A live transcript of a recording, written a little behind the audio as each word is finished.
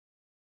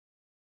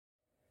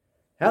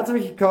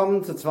Herzlich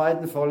willkommen zur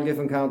zweiten Folge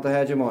von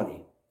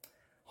Counter-Hegemony.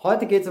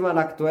 Heute geht es um ein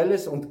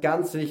aktuelles und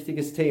ganz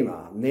wichtiges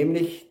Thema,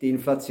 nämlich die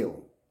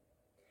Inflation.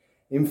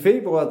 Im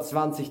Februar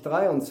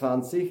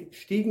 2023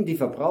 stiegen die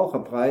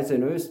Verbraucherpreise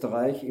in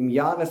Österreich im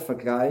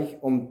Jahresvergleich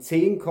um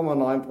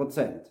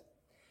 10,9%.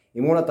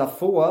 Im Monat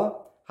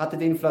davor hatte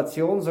die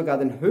Inflation sogar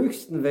den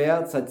höchsten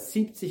Wert seit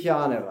 70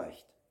 Jahren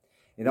erreicht.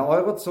 In der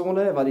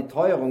Eurozone war die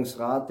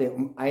Teuerungsrate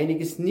um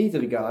einiges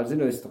niedriger als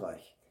in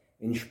Österreich.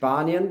 In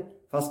Spanien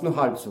fast nur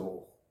halb so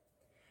hoch.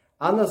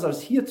 Anders als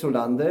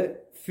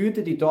hierzulande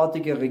führte die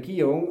dortige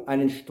Regierung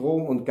einen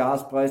Strom- und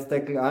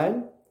Gaspreisdeckel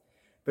ein,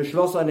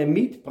 beschloss eine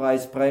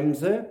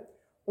Mietpreisbremse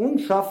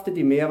und schaffte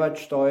die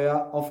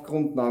Mehrwertsteuer auf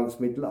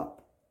Grundnahrungsmittel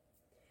ab.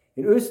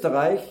 In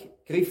Österreich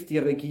griff die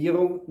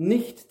Regierung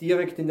nicht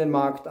direkt in den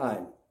Markt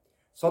ein,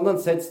 sondern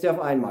setzte auf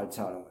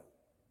Einmalzahlungen.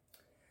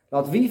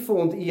 Laut WIFO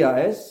und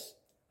IAS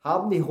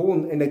haben die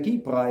hohen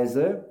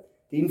Energiepreise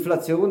die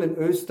Inflation in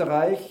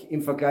Österreich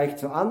im Vergleich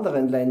zu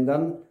anderen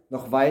Ländern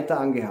noch weiter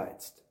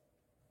angeheizt.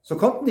 So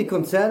konnten die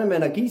Konzerne im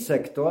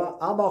Energiesektor,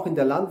 aber auch in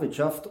der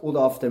Landwirtschaft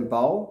oder auf dem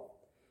Bau,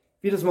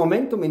 wie das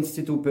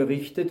Momentum-Institut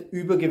berichtet,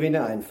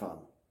 Übergewinne einfahren.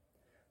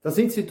 Das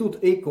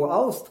Institut Eco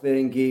Austria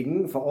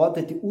hingegen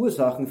verortet die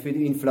Ursachen für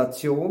die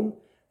Inflation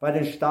bei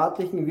den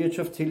staatlichen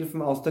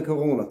Wirtschaftshilfen aus der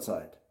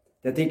Corona-Zeit,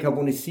 der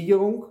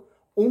Dekarbonisierung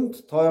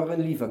und teureren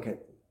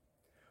Lieferketten.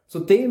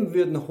 Zudem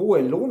würden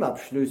hohe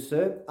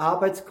Lohnabschlüsse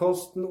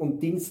Arbeitskosten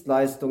und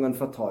Dienstleistungen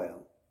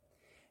verteuern.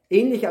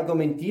 Ähnlich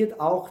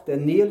argumentiert auch der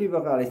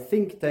neoliberale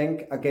Think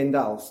Tank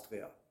Agenda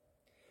Austria.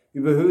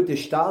 Überhöhte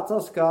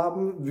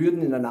Staatsausgaben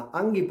würden in einer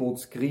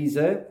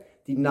Angebotskrise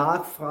die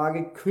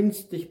Nachfrage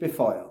künstlich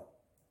befeuern.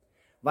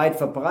 Weit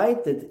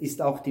verbreitet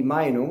ist auch die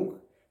Meinung,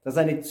 dass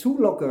eine zu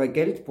lockere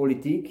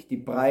Geldpolitik die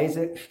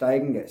Preise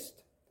steigen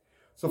lässt.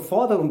 So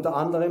fordert unter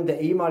anderem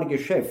der ehemalige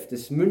Chef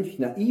des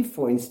Münchner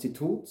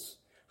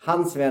IFO-Instituts,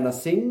 Hans-Werner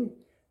Sinn,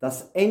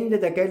 das Ende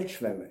der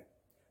Geldschwemme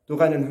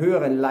durch einen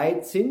höheren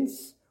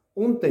Leitzins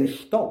und den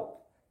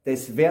Stopp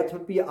des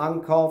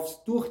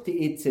Wertpapierankaufs durch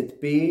die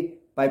EZB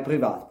bei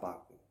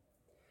Privatbanken.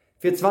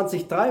 Für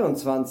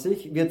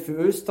 2023 wird für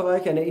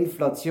Österreich eine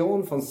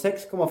Inflation von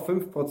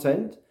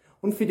 6,5%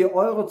 und für die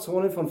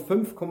Eurozone von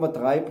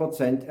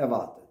 5,3%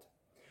 erwartet.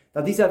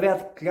 Da dieser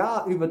Wert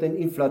klar über dem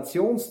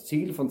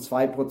Inflationsziel von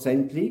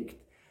 2%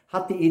 liegt,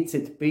 hat die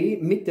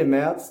EZB Mitte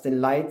März den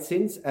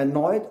Leitzins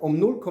erneut um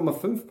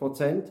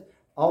 0,5%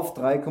 auf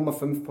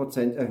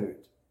 3,5%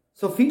 erhöht.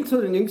 So viel zu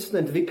den jüngsten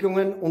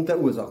Entwicklungen und der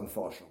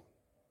Ursachenforschung.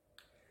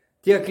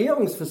 Die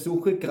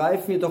Erklärungsversuche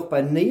greifen jedoch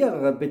bei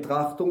näherer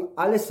Betrachtung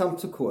allesamt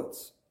zu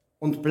kurz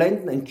und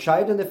blenden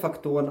entscheidende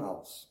Faktoren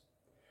aus.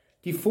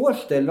 Die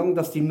Vorstellung,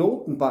 dass die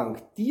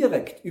Notenbank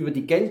direkt über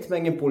die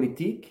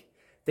Geldmengenpolitik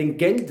den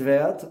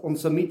Geldwert und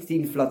somit die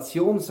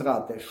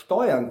Inflationsrate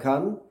steuern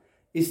kann,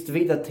 ist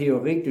weder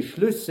theoretisch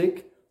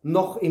schlüssig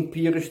noch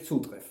empirisch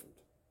zutreffend.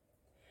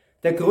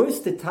 Der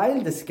größte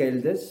Teil des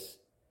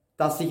Geldes,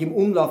 das sich im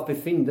Umlauf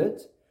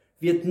befindet,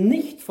 wird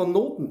nicht von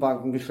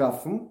Notenbanken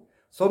geschaffen,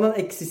 sondern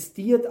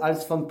existiert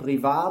als von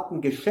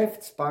privaten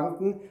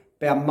Geschäftsbanken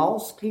per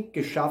Mausklick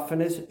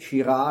geschaffenes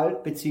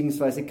Giral-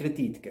 bzw.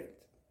 Kreditgeld.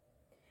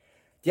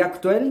 Die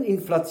aktuellen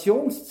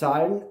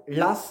Inflationszahlen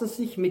lassen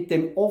sich mit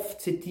dem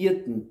oft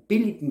zitierten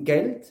billigen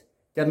Geld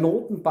der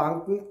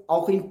Notenbanken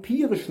auch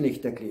empirisch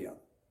nicht erklären.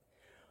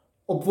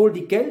 Obwohl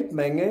die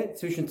Geldmenge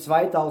zwischen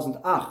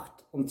 2008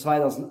 und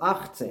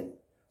 2018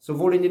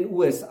 sowohl in den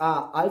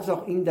USA als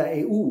auch in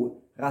der EU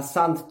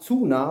rasant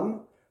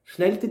zunahm,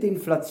 schnellte die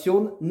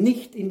Inflation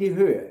nicht in die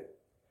Höhe.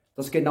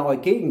 Das genaue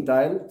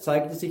Gegenteil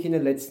zeigte sich in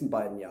den letzten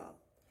beiden Jahren.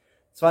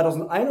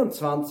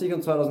 2021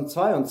 und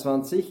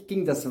 2022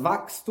 ging das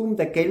Wachstum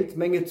der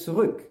Geldmenge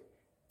zurück,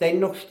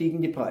 dennoch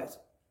stiegen die Preise.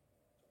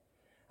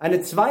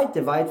 Eine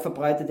zweite weit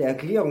verbreitete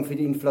Erklärung für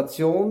die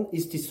Inflation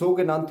ist die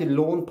sogenannte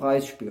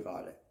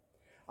Lohnpreisspirale.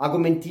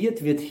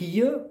 Argumentiert wird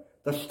hier,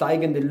 dass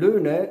steigende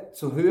Löhne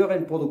zu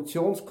höheren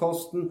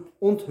Produktionskosten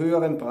und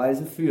höheren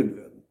Preisen führen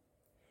würden.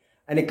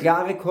 Eine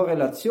klare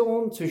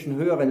Korrelation zwischen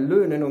höheren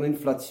Löhnen und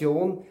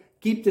Inflation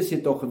gibt es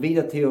jedoch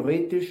weder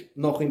theoretisch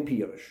noch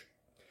empirisch.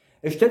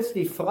 Es stellt sich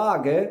die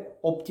Frage,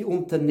 ob die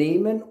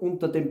Unternehmen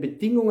unter den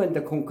Bedingungen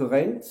der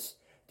Konkurrenz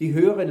die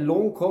höheren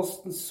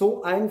Lohnkosten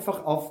so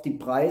einfach auf die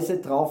Preise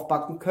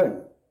draufpacken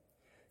können.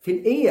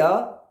 Viel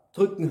eher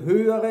drücken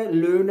höhere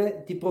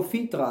Löhne die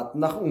Profitraten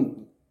nach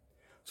unten.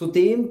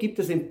 Zudem gibt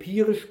es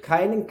empirisch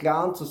keinen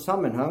klaren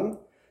Zusammenhang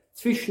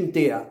zwischen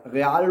der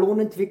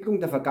Reallohnentwicklung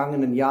der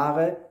vergangenen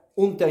Jahre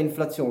und der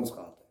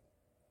Inflationsrate.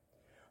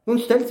 Nun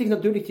stellt sich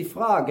natürlich die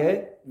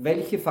Frage,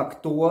 welche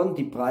Faktoren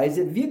die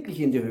Preise wirklich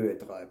in die Höhe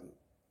treiben.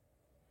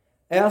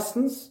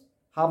 Erstens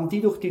haben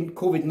die durch die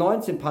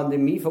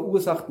Covid-19-Pandemie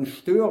verursachten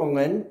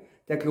Störungen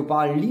der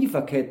globalen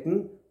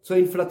Lieferketten zur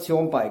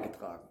Inflation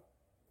beigetragen.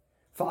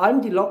 Vor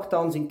allem die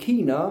Lockdowns in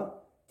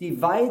China, die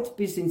weit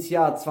bis ins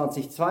Jahr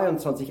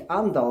 2022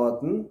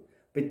 andauerten,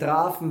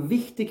 betrafen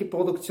wichtige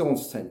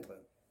Produktionszentren.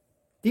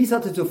 Dies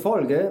hatte zur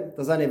Folge,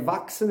 dass eine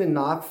wachsende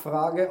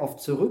Nachfrage auf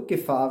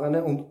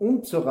zurückgefahrene und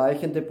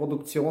unzureichende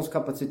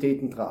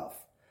Produktionskapazitäten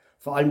traf.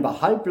 vor allem bei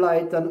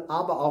Halbleitern,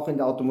 aber auch in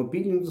der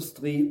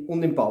Automobilindustrie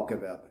und im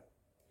Baugewerbe.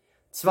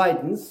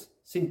 Zweitens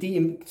sind die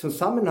im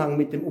Zusammenhang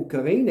mit dem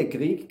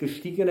Ukraine-Krieg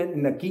gestiegenen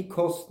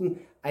Energiekosten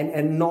ein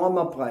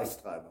enormer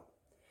Preistreiber.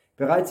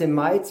 Bereits im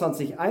Mai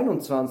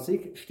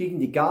 2021 stiegen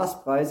die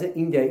Gaspreise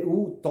in der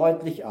EU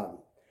deutlich an.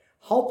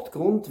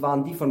 Hauptgrund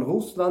waren die von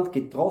Russland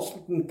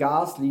gedrosselten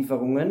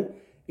Gaslieferungen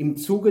im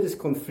Zuge des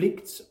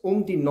Konflikts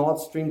um die Nord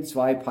Stream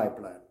 2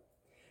 Pipeline.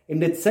 Im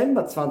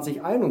Dezember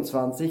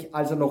 2021,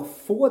 also noch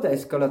vor der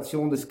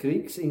Eskalation des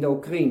Kriegs in der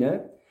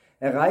Ukraine,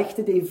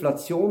 erreichte die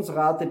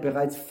Inflationsrate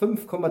bereits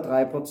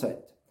 5,3%.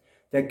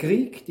 Der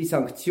Krieg, die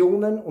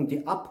Sanktionen und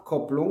die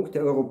Abkopplung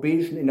der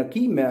europäischen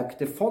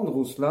Energiemärkte von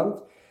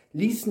Russland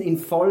ließen in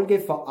Folge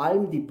vor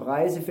allem die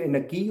Preise für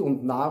Energie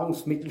und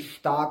Nahrungsmittel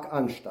stark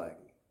ansteigen.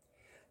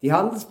 Die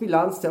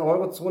Handelsbilanz der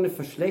Eurozone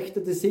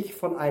verschlechterte sich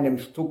von einem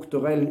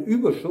strukturellen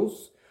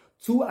Überschuss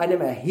zu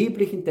einem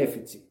erheblichen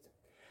Defizit.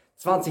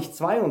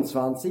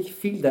 2022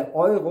 fiel der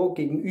Euro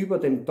gegenüber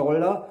dem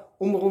Dollar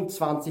um rund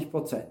 20%.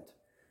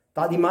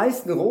 Da die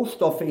meisten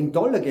Rohstoffe in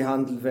Dollar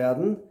gehandelt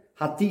werden,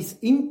 hat dies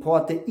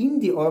Importe in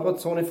die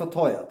Eurozone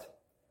verteuert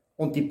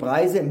und die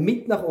Preise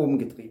mit nach oben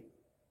getrieben.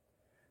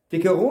 Die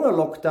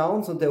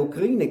Corona-Lockdowns und der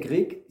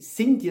Ukraine-Krieg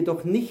sind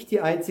jedoch nicht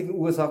die einzigen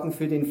Ursachen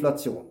für die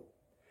Inflation.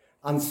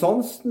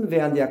 Ansonsten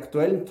wären die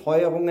aktuellen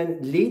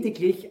Teuerungen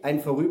lediglich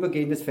ein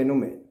vorübergehendes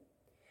Phänomen.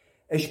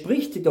 Es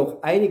spricht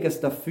jedoch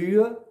einiges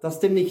dafür, dass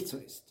dem nicht so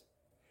ist.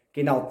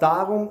 Genau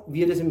darum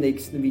wird es im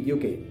nächsten Video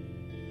gehen.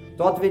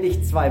 Dort werde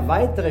ich 2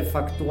 weitere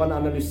Faktoren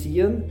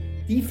analysieren,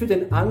 die für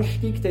den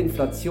Anstieg der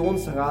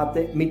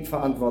Inflationsrate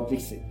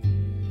mitverantwortlich sind.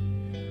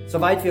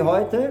 Soweit für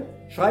heute.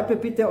 Schreibt mir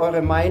bitte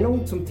eure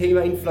Meinung zum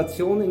Thema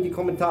Inflation in die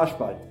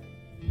Kommentarspalte.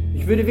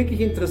 Ich würde wirklich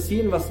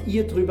interessieren, was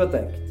ihr drüber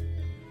denkt.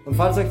 Und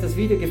falls euch das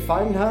Video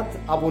gefallen hat,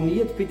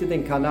 abonniert bitte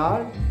den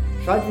Kanal,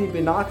 schaltet die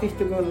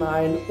Benachrichtigungen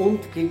ein und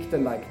klickt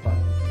den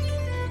Like-Button.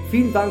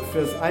 Vielen Dank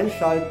fürs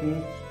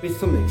Einschalten, bis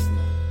zum nächsten Mal.